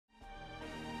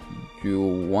you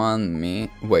want me?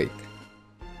 Wait.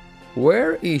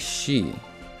 Where is she?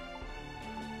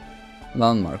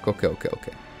 Landmark,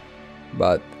 okay.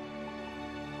 But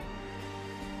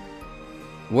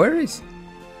where is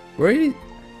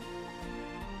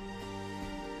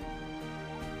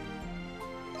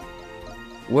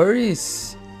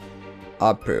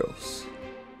April's?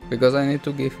 Because I need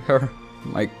to give her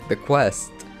the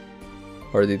quest.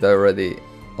 Or did I already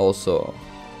also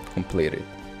complete it?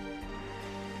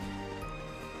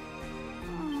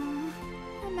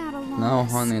 I'm at a loss. Now,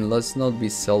 honey, let's not be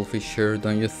selfish here.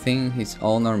 Don't you think his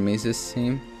owner misses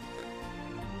him?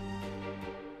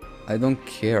 I don't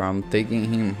care, I'm taking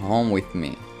him home with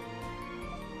me.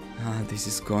 This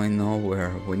is going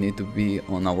nowhere. We need to be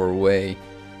on our way.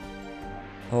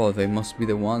 Oh, they must be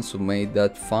the ones who made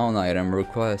that found item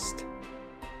request.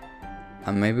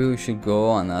 And maybe we should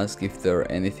go and ask if there's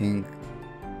anything.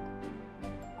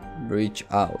 Reach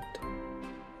out.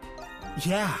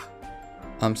 Yeah.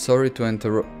 I'm sorry to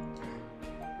interrupt.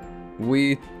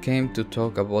 We came to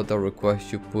talk about a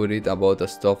request you put it about a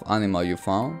stuffed animal you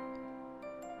found.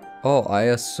 Oh, I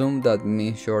assume that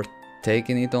means you're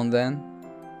taking it on then?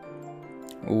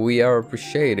 We are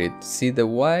appreciated. See, the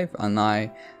wife and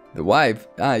I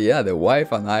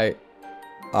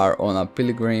are on a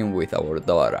pilgrim with our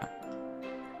daughter.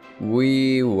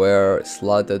 We were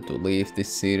slated to leave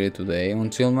this city today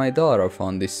until my daughter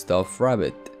found this stuffed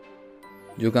rabbit.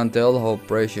 You can tell how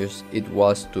precious it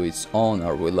was to its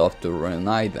owner. We love to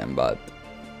reunite them, but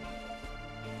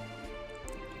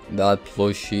that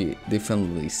plushie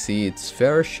definitely see its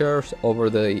fair shares over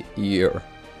the year.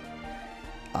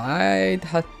 It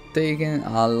had taken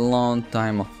a long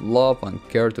time of love and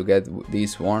care to get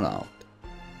this worn out.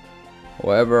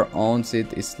 Whoever owns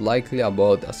it is likely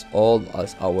about as old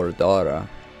as our daughter.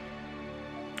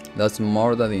 That's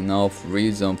more than enough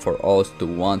reason for us to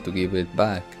want to give it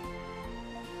back.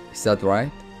 Is that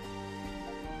right?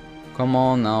 Come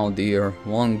on now, dear,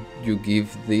 won't you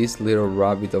give this little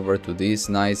rabbit over to these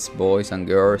nice boys and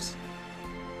girls?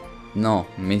 No,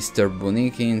 Mr.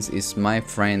 Bunikins is my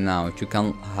friend now, you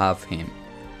can have him.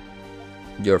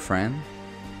 Your friend?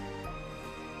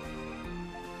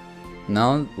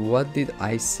 Now, what did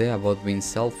I say about being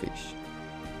selfish?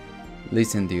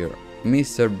 Listen, dear,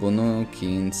 Mr.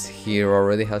 Bunikins here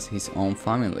already has his own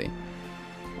family.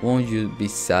 Won't you be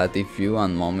sad if you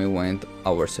and mommy went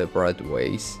our separate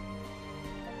ways?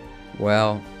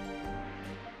 Well,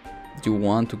 you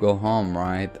want to go home,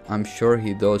 right? I'm sure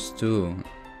he does too.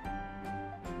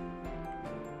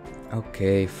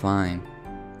 Okay, fine.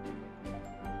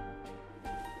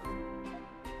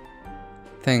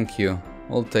 Thank you.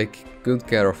 We'll take good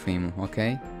care of him,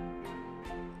 okay?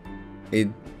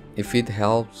 If it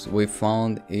helps, we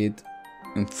found it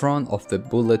in front of the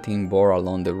bulletin board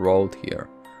along the road here.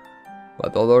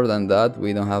 But other than that,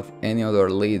 we don't have any other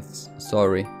leads,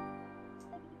 sorry.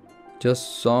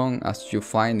 Just as long as you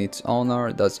find its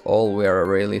owner, that's all we are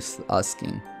really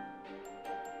asking.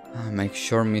 Make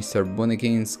sure Mr.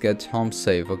 Bunikins gets home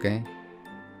safe, okay?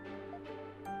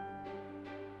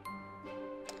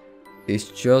 It's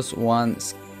just one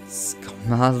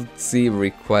schmaltzy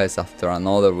request after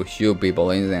another with you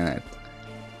people, isn't it?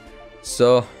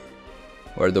 So,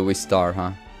 where do we start,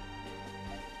 huh?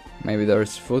 Maybe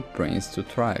there's footprints to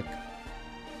track.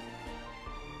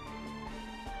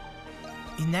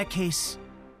 In that case...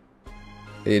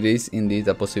 It is indeed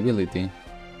a possibility.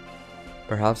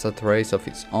 Perhaps a trace of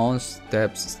its own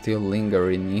steps still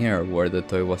lingering near where the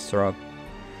toy was dropped.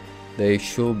 They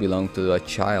should belong to a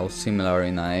child similar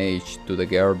in age to the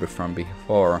girl from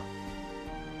before.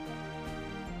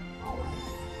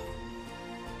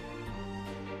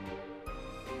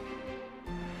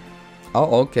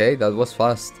 Oh, okay, that was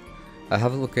fast. I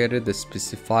have located the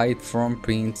specified front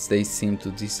prints. They seem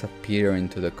to disappear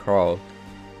into the crowd.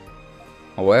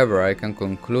 However, I can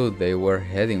conclude they were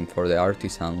heading for the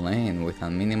artisan lane with a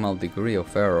minimal degree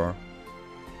of error.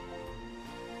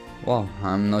 Well,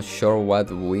 I'm not sure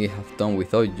what we have done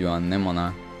without you,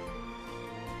 Anemona.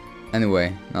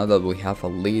 Anyway, now that we have a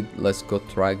lead, let's go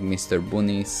track Mr.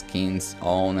 Bunikins'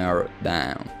 owner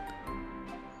down.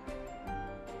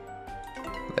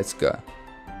 Let's go.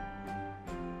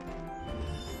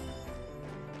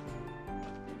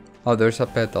 Oh, there's a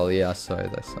petal, yeah, I saw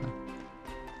it,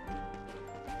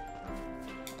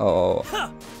 Oh.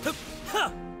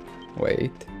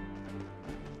 Wait.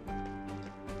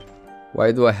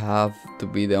 Why do I have to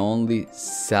be the only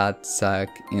sad sack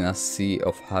in a sea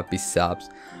of happy saps?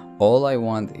 All I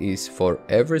want is for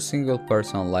every single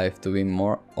person alive to be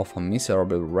more of a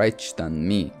miserable wretch than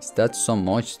me. Is that so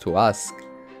much to ask?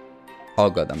 Oh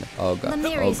god, damn it. Oh god.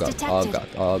 Oh god.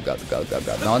 Oh god. Oh god.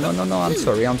 God. No. I'm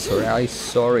sorry. I'm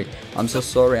sorry. I'm so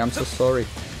sorry.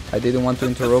 I didn't want to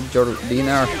interrupt your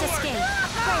dinner.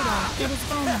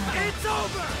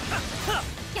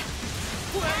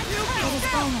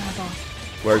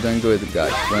 We're doing good,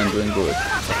 guys. We're doing good.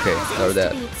 Okay, they're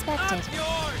dead.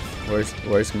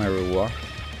 Where's my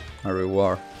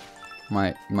reward?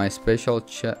 My special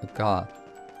chest. God.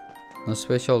 No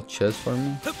special chest for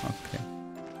me? Okay.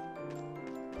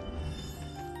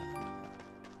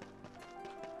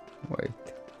 Wait.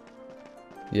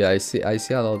 Yeah, I see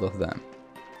a lot of them.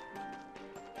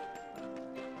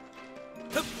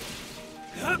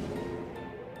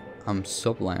 I'm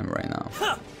so blind right now.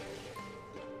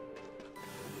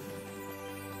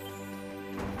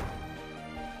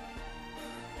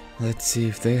 Let's see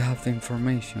if they have the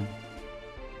information.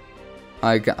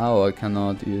 I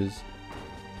cannot use.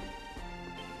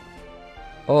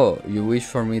 Oh, you wish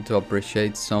for me to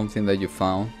appreciate something that you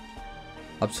found?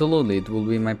 Absolutely, it will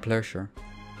be my pleasure.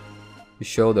 You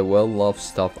show the well-loved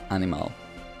stuffed animal.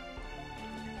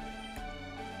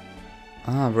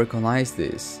 Ah, recognize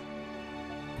this.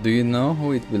 Do you know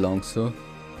who it belongs to?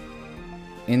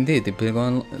 Indeed, it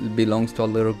belongs to a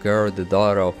little girl, the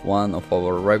daughter of one of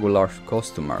our regular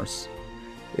customers.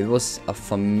 It was a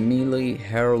family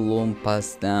heirloom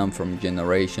passed down from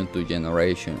generation to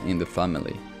generation in the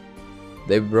family.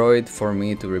 They brought it for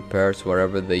me to repairs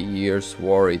wherever the years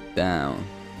wore it down.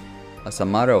 As a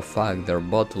matter of fact, their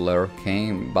butler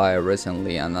came by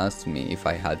recently and asked me if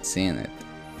I had seen it.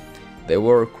 They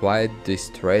were quite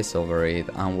distressed over it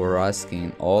and were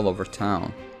asking all over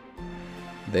town.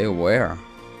 They were.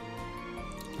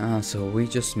 So we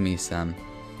just missed them.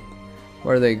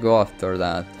 Where'd they go after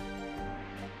that?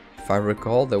 If I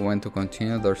recall, they went to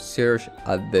continue their search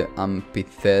at the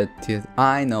amphitheater.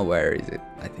 I know where is it,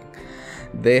 I think.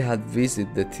 They had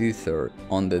visited the theater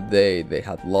on the day they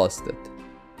had lost it.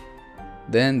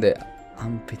 Then the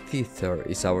amphitheater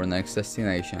is our next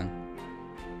destination.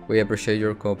 We appreciate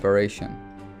your cooperation.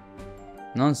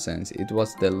 Nonsense, it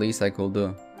was the least I could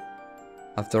do.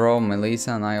 After all,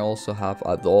 Melissa and I also have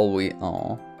a doll we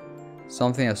own.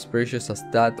 Something as precious as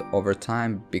that over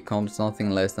time becomes nothing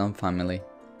less than family.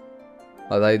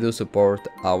 But I do support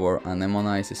our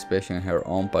anemone, especially in her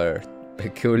own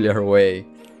peculiar way.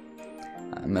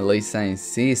 Melissa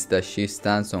insists that she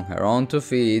stands on her own 2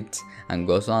 feet and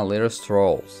goes on little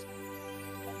strolls.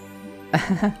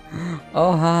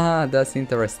 Oh, that's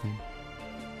interesting.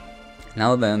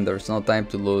 Now then, there's no time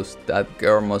to lose. That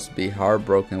girl must be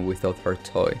heartbroken without her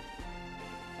toy.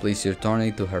 Please return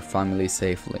it to her family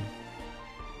safely.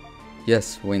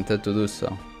 Yes, we intend to do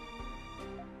so.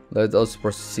 Let us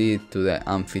proceed to the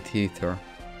amphitheater.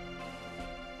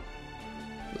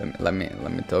 Let me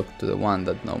talk to the one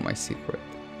that knows my secret.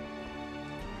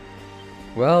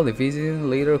 Well, the visiting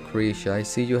little creature, I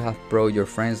see you have brought your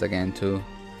friends again too.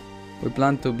 We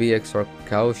plan to be extra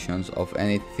cautious of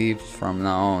any thieves from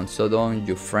now on, so don't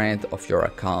you friend of your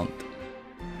account.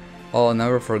 Oh,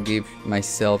 never forgive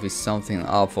myself if something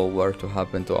awful were to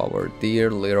happen to our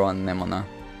dear little anemone.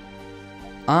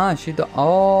 Ah, she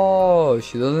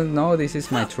doesn't know this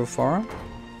is my true form?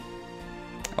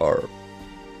 Or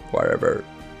whatever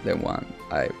the one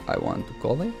I want to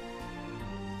call it.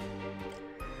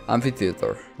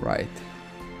 Amphitheater, right.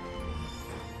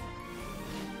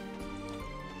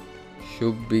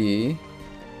 Should be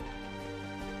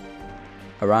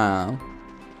around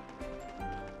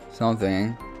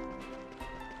something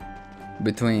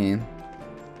between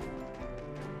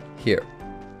here.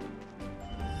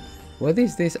 What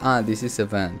is this? Ah, this is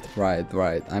event. Right.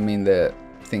 I mean the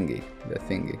thingy.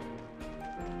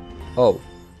 Oh.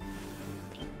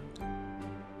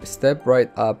 Step right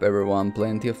up, everyone.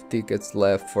 Plenty of tickets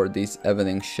left for this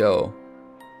evening show.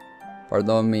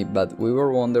 Pardon me, but we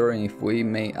were wondering if we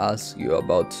may ask you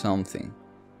about something.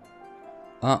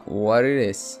 What it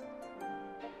is?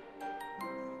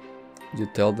 You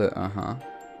tell the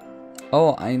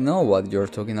Oh, I know what you're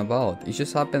talking about. It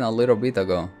just happened a little bit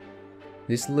ago.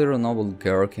 This little noble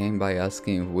girl came by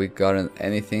asking if we got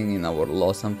anything in our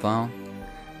lost and found.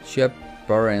 She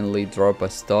apparently dropped a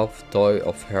stuffed toy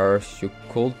of hers. You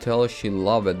could tell she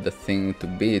loved the thing to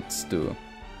bits too.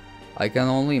 I can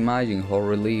only imagine how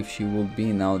relieved she will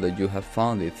be now that you have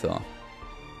found it though.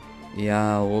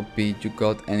 Yeah, Whoopi, you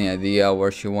got any idea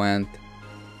where she went?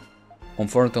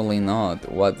 Unfortunately not,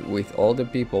 what with all the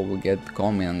people we get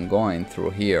coming and going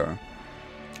through here.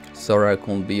 Sorry I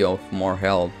couldn't be of more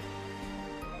help.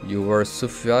 You were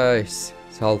suffice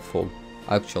helpful,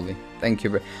 actually. Thank you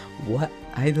very. What?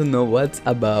 I don't know what's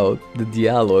about the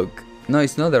dialogue. No,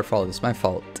 it's not their fault, it's my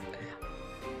fault.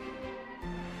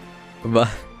 But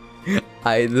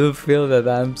I do feel that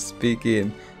I'm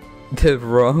speaking the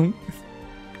wrong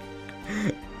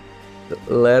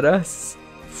letters,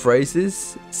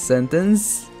 phrases,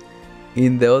 sentence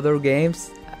in the other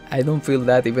games. I don't feel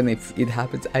that even if it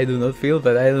happens. I do not feel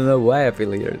that. I don't know why I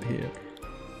feel it here.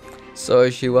 So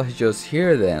she was just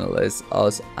here then. Let's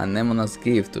us Anemona's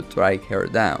gift to track her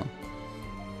down.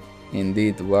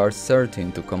 Indeed, we are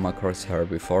certain to come across her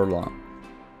before long.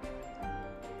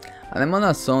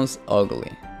 Anemona sounds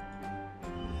ugly.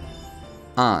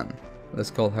 Anne. Let's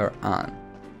call her Anne.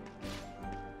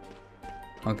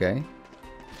 Okay.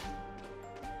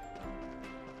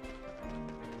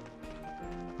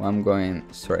 I'm going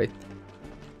straight.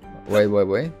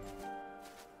 Wait.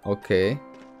 Okay.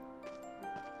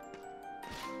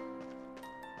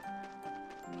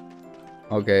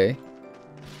 Okay.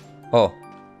 Oh.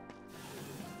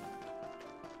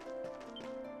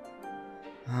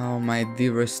 Oh, my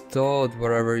dearest Todd,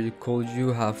 wherever you could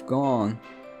you have gone.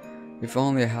 If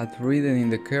only I had ridden in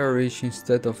the carriage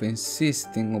instead of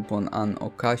insisting upon an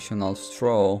occasional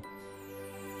stroll.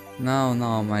 No,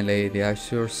 my lady, I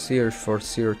sure searched for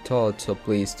Sir Todd, so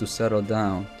please to settle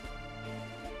down.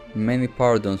 Many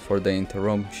pardons for the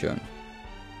interruption.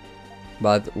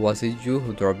 But was it you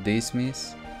who dropped this,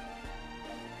 miss?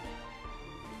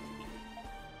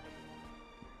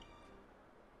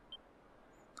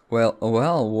 Well,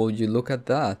 would you look at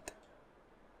that?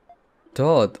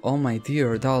 Todd, oh my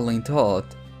dear darling Todd.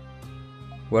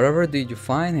 Wherever did you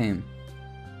find him?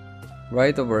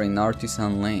 Right over in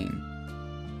Artisan Lane.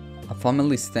 A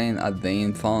family staying at the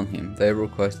inn found him. They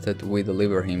requested we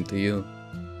deliver him to you.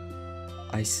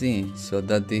 I see, so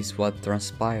that is what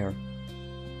transpired.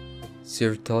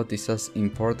 Sir Todd is as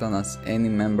important as any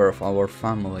member of our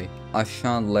family. I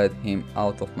shan't let him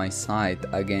out of my sight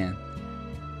again.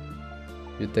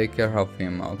 You take care of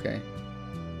him, okay?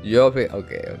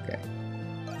 Okay.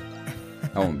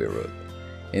 I won't be rude.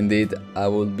 Indeed, I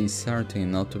would be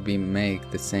certain not to make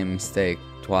the same mistake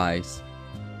twice.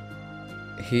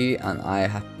 He and I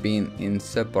have been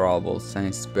inseparable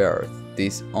since birth.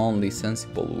 This only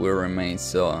sensible will remain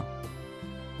so.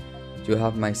 You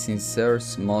have my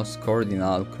sincerest, most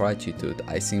cordial gratitude.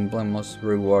 I simply must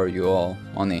reward you all.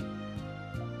 Money.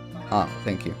 Ah,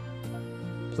 thank you.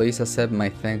 Please accept my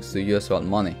thanks to you as well,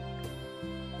 money.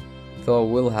 Though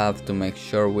we'll have to make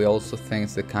sure we also thank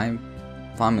the kind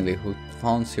family who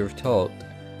found Sir Todd.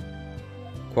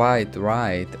 Quite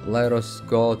right, let us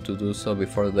go to do so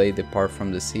before they depart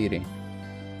from the city.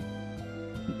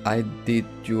 I bid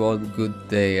you all good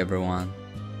day, everyone.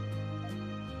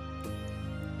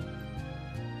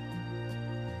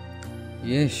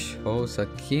 Yes, shows a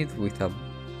kid with a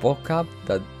vocab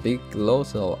that big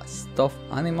loads of a stuffed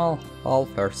animal half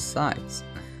her size.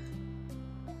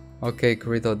 Okay,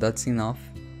 Krito, that's enough.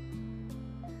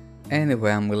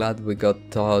 Anyway, I'm glad we got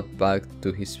Todd back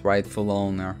to his rightful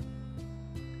owner.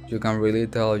 You can really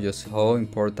tell just how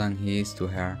important he is to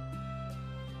her.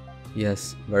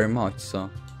 Yes, very much so.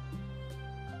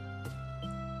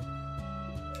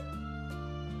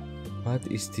 What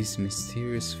is this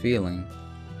mysterious feeling?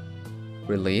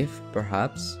 Relief,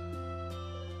 perhaps?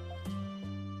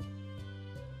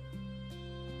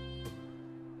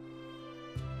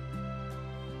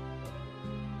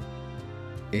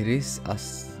 It is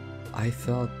as I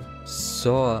thought,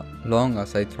 so long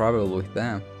as I traveled with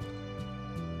them.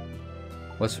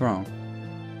 What's wrong?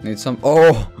 Need some—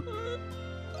 oh!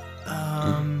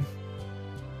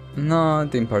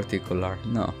 Not in particular,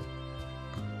 no.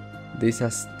 This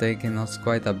has taken us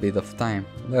quite a bit of time.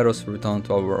 Let us return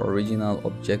to our original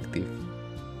objective.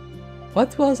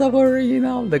 What was our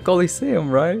original? The Coliseum,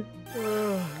 right?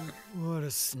 What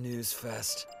a snooze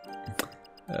fest.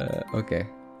 Okay.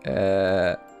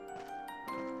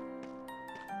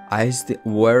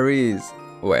 Where is—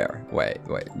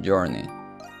 wait, Journey.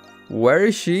 Where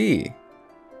is she?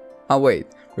 Ah, wait.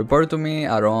 Report to me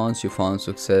at once you found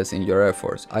success in your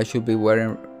efforts. I should be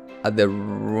waiting at the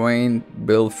ruined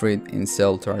Belfry in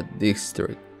Celtra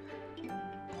district.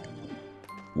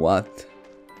 What?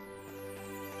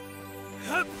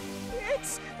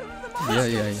 It's the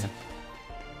monsters. Yeah.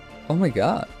 Oh my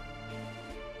god.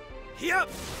 Yep.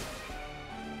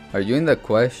 Are you in the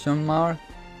question mark?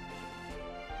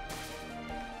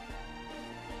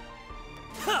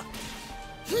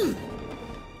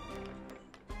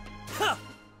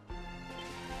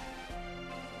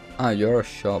 Ah, you're a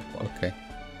shop, okay.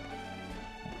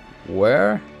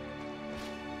 Where?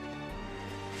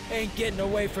 Ain't getting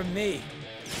away from me.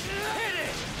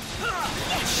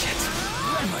 Shit!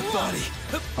 Right my body.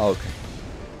 Okay.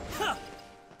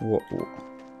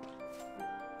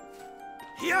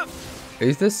 Yep.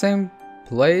 Is the same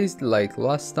place like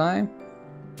last time?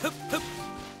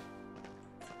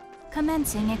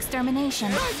 Commencing extermination.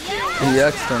 He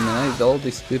exterminated all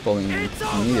these people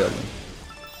immediately.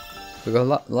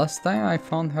 Because last time I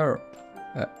found her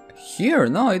here.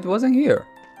 No, it wasn't here.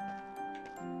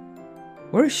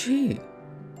 Where is she?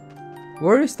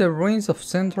 Where is the ruins of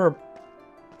Central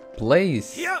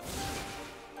Place?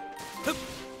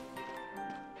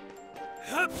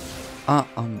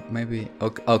 Maybe.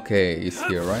 Okay, it's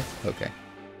here, right? Okay.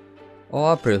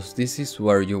 Oh, Aprils, this is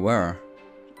where you were.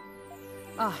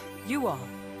 Ah, you all.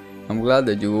 I'm glad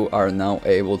that you are now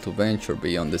able to venture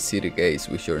beyond the city gates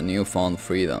with your newfound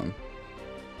freedom.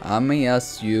 I may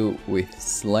ask you with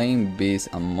slain beasts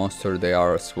and monsters they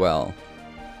are as well.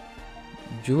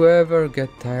 Do you ever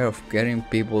get tired of getting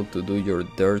people to do your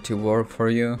dirty work for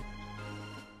you?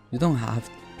 You don't have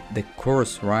the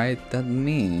course, right? That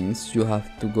means you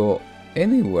have to go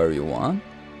anywhere you want.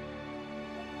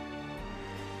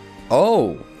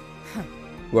 Oh!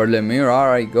 Where Lemire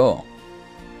are I go.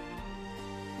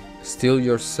 Steel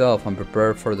yourself and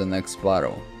prepare for the next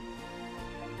battle.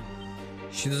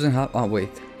 She doesn't have... Oh,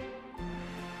 wait.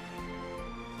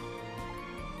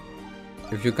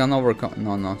 If you can overcome...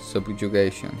 No,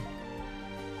 subjugation.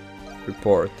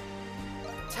 Report.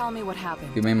 Tell me what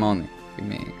happened. Give me money. Give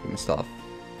me stuff.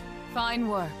 Fine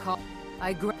work.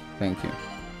 Thank you.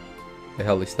 The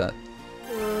hell is that?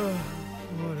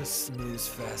 What a snooze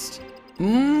fest.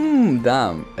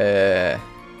 Damn.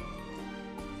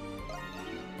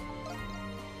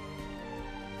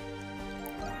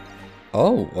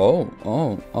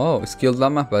 Oh. Skill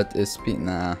damage, but speed.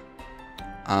 Nah.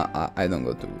 I don't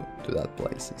go to that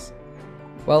places.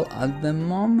 Well, at the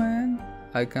moment,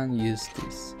 I can use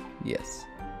this. Yes.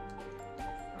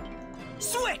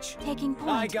 Switch! Taking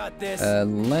point. I got this.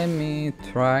 Let me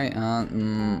try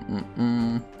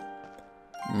and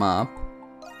map.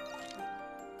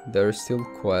 There is still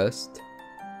quest.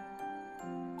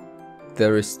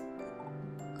 There is.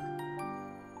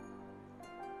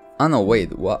 Oh no,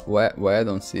 wait. Why I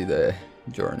don't see the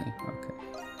journey?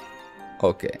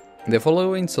 Okay. The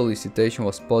following solicitation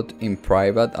was put in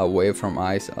private, away from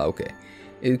eyes. Okay.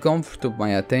 It comes to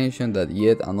my attention that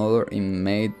yet another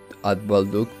inmate at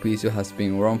Balduc Piso has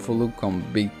been wrongfully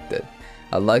convicted.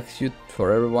 I'd like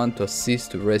for everyone to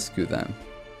assist to rescue them.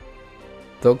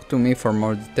 Talk to me for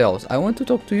more details. I want to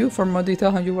talk to you for more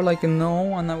details, and you were like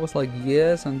no, and I was like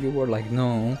yes, and you were like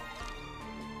no.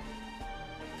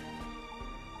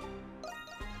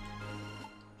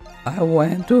 I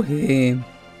went to him.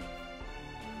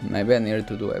 Maybe I needed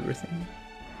to do everything.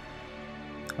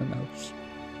 Who knows?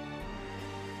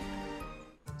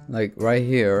 Like right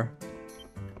here.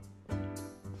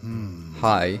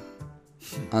 Hi.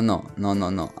 No.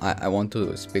 I want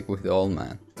to speak with the old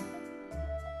man.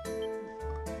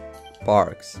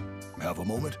 Parks. Have a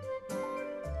moment?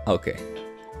 Okay.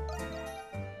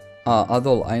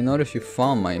 Adol, I noticed you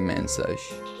found my message.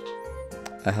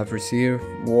 I have received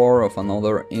word of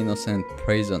another innocent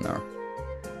prisoner.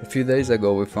 A few days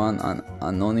ago we found an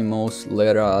anonymous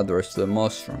letter addressed to the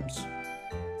Monstrums.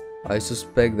 I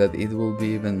suspect that it will be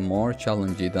even more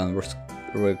challenging than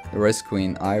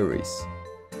rescuing Iris.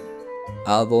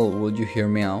 Adol, would you hear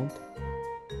me out?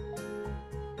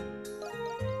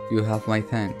 You have my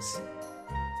thanks.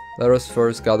 Let us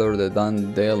first gather the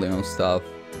Dandelion stuff.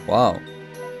 Wow.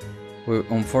 We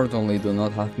unfortunately do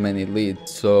not have many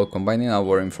leads, so combining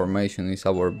our information is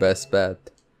our best bet.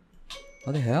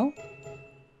 What the hell?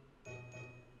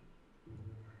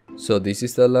 So this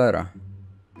is the letter.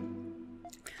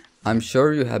 I'm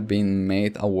sure you have been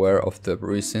made aware of the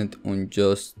recent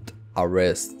unjust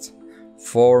arrests.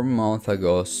 4 months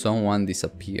ago someone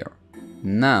disappeared.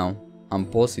 Now I'm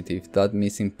positive that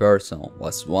missing person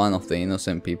was one of the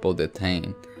innocent people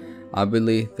detained. I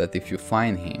believe that if you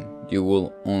find him, you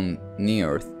will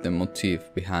unearth the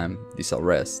motive behind this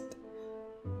arrest.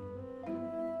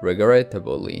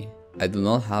 Regrettably, I do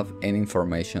not have any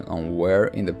information on where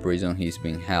in the prison he is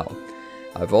being held.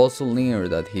 I've also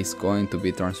learned that he's going to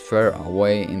be transferred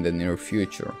away in the near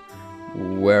future.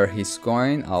 Where he's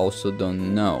going, I also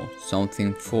don't know.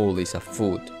 Something fool is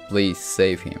afoot. Please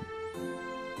save him.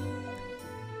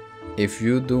 If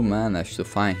you do manage to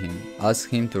find him, ask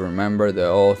him to remember the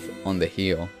oath on the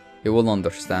hill. He will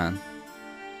understand.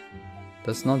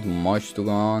 That's not much to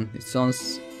go on. It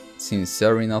sounds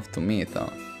sincere enough to me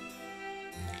though.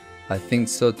 I think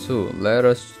so too.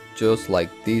 Letters just like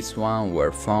this one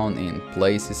were found in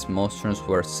places monsters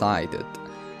were sighted.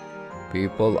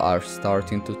 People are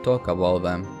starting to talk about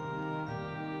them.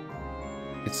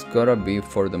 It's gotta be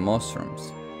for the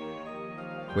Monstrums.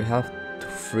 We have to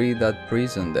free that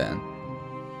prison then.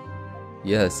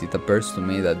 Yes, it appears to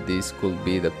me that this could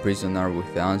be the prisoner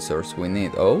with the answers we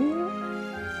need. Oh?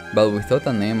 But without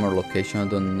a name or location, I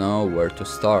don't know where to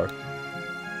start.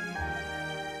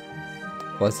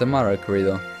 What's the matter,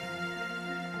 Credo?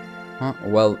 Huh?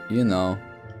 Well, you know.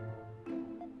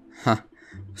 Huh.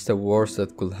 What's the worst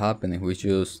that could happen if we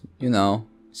just, you know,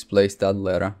 misplace that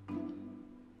letter?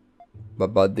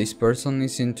 But this person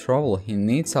is in trouble. He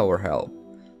needs our help.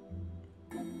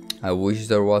 I wish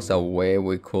there was a way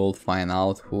we could find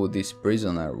out who this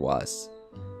prisoner was.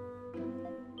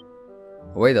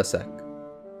 Wait a sec.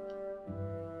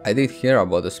 I did hear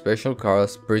about a special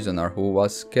class prisoner who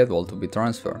was scheduled to be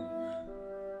transferred.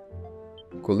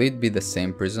 Could it be the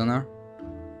same prisoner?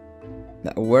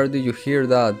 Where did you hear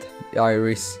that,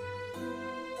 Iris?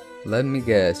 Let me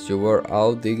guess, you were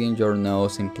out digging your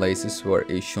nose in places where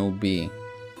it should be.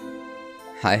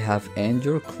 I have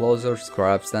endured closer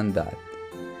scraps than that.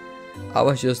 I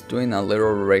was just doing a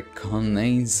little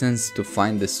reconnaissance to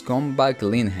find the scumbag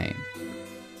Linheim.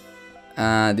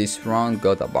 This round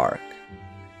got a bark.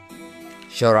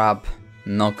 Shut up,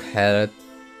 knockhead.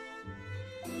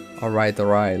 Alright,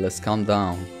 let's calm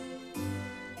down.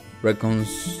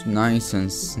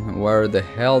 Reconnaissance, where the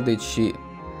hell did she...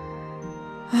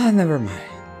 never mind.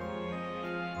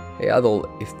 Hey Adol,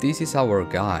 if this is our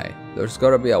guy, there's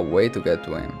gotta be a way to get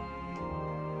to him.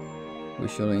 We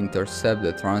should intercept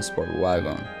the transport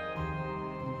wagon.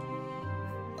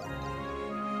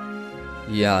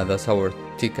 Yeah, that's our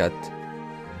ticket.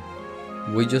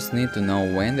 We just need to know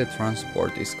when the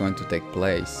transport is going to take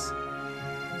place.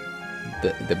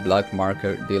 The black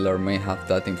market dealer may have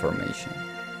that information.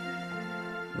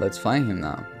 Let's find him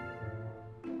now.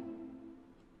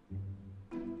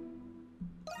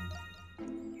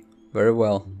 Very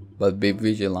well, but be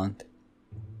vigilant.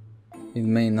 It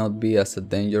may not be as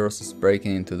dangerous as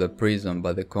breaking into the prison,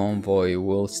 but the convoy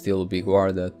will still be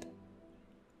guarded.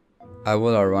 I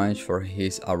will arrange for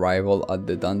his arrival at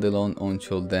the Dandelion.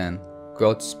 Until then,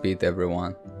 Godspeed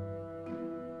everyone.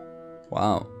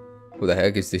 Wow, who the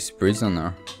heck is this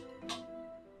prisoner?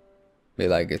 Be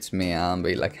like it's me, and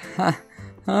be like, ha,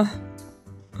 ha.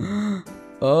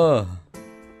 Oh.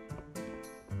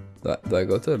 Do I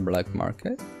go to the black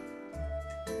market?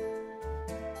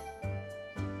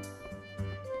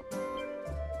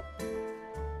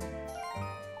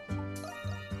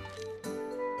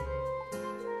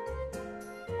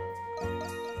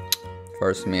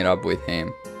 First meet up with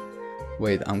him.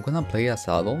 Wait, I'm gonna play as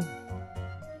Adol?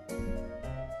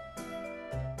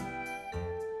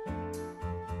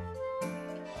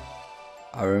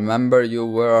 I remember you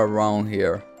were around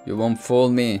here. You won't fool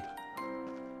me.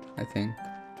 I think.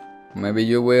 Maybe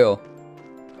you will.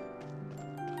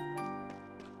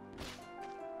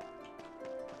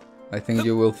 I think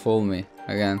you will fool me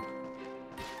again.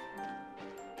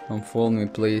 Don't fool me,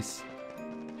 please.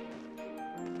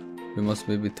 We must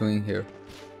be between here.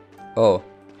 Oh.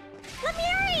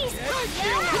 It's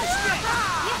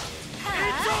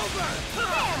over!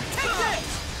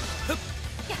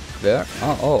 There?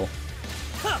 Oh.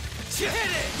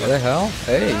 What the hell?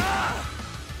 Hey.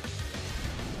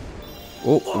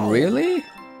 Oh, really?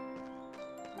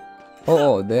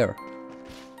 Oh, there.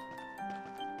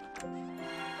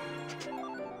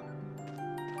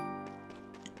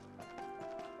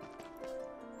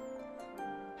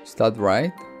 Is that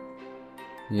right?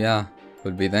 Yeah,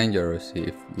 would be dangerous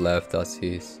if left as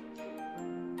is.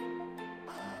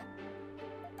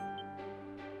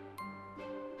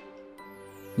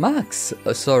 Max!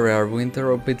 Sorry, are we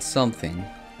interrupted something?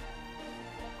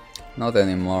 Not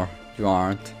anymore, you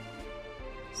aren't.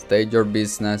 State your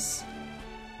business.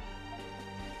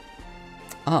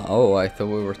 Oh, I thought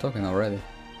we were talking already.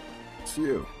 It's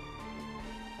you.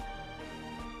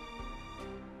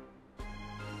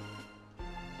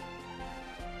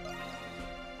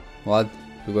 What?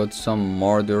 You got some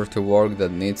more dirty work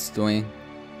that needs doing?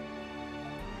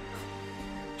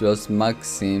 Just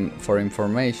Maxim for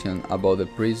information about the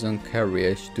prison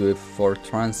carriage due for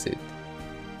transit.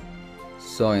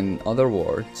 So in other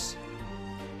words,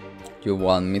 you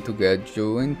want me to get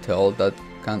you intel that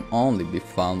can only be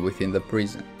found within the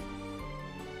prison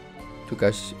to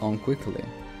catch on quickly.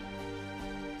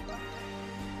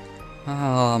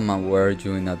 I'm aware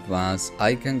you in advance.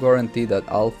 I can guarantee that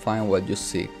I'll find what you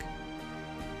seek.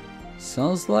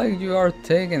 Sounds like you are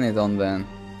taking it on then.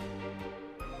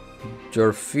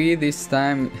 Your fee this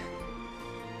time.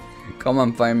 Come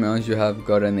and find me once you have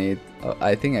gotten it. Oh,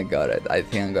 I think I got it.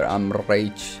 I'm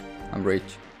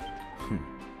rich.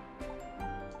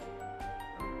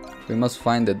 We must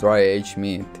find the dry aged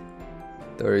meat.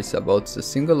 There is about a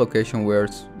single location where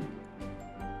it's...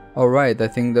 Alright, I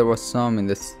think there was some in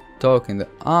the stock in the...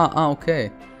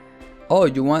 okay. Oh.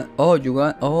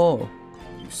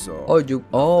 so... Oh, you.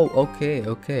 Oh, okay,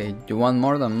 okay. You want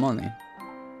more than money.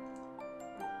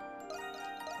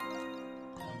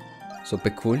 So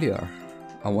peculiar.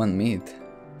 I want meat.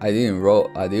 I didn't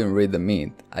read the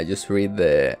meat. I just read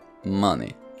the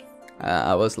money.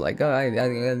 I was like, oh,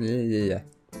 yeah.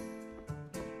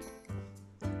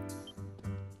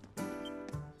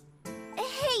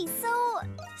 Hey, so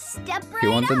step right He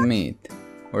wanted up. meat.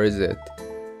 Where is it?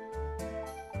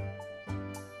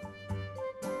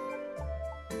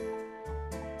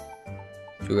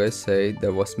 You guys say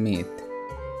there was meat.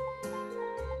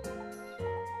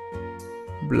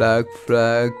 Black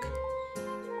flag.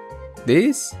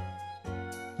 This?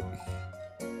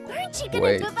 Aren't you gonna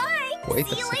Wait. bye-bye? Wait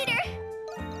See a you second. later.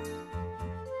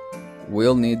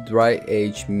 We'll need dry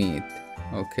aged meat.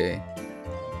 Okay.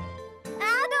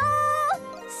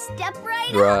 Adol! Step right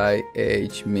up. Dry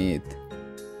aged meat.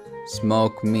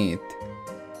 Smoked meat.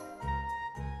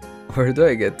 Where do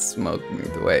I get smoked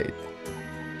meat? Wait.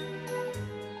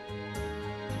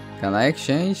 Can I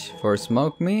exchange for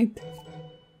smoked meat?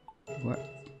 What?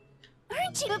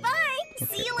 Aren't you bye-bye?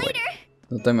 See you wait. later.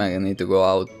 Don't tell me I need to go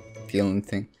out killing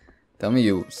thing. Tell me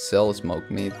you sell smoked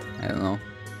meat. I don't know.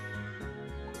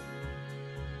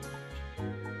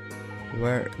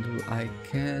 Where do I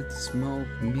get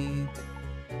smoked meat?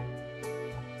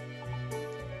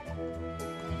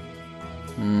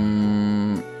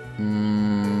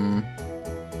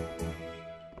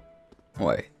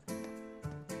 Wait.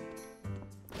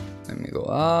 Let me go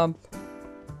up.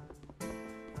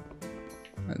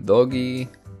 A doggy.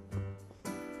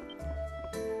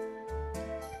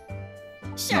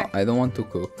 Sure. No, I don't want to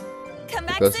cook. Come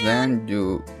back Because soon. then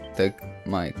you take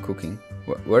my cooking.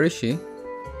 Where is she?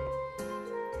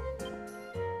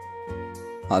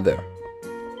 Ah, there.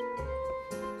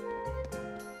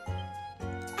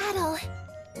 Adol,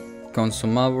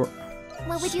 Consumable.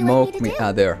 what would you Smoke like me to meat. do?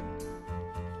 Ah, there.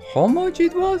 How much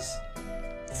it was?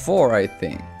 4, I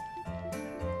think.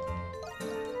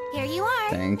 Here you are.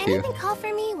 Thank and you. you can call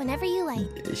for me whenever you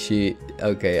like. She.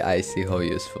 Okay, I see how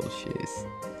useful she is.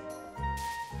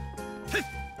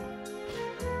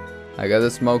 I got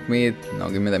the smoked meat. Now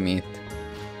give me the meat.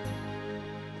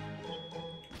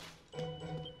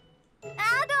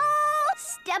 Adol,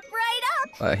 step right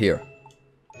up. Here.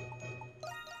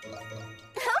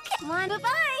 Okay. Come on,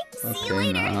 bye-bye. See you Okay,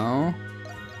 later. now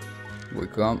we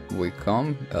come.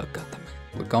 Oh, God damn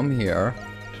it. We come here.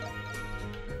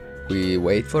 We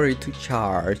wait for it to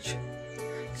charge.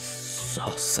 So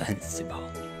sensible.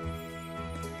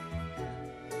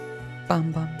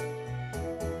 Bam bam.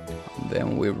 And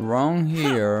then we run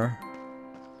here.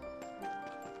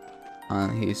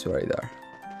 And he's right there.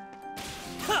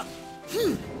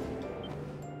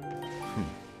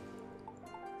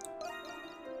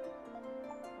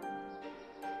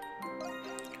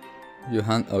 You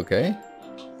hand. Okay.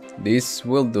 This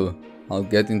will do. I'll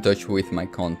get in touch with my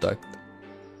contact.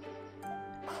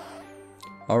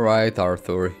 Alright,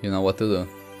 Arthur, you know what to do.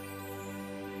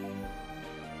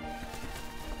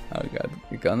 Oh god,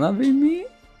 it gonna be me?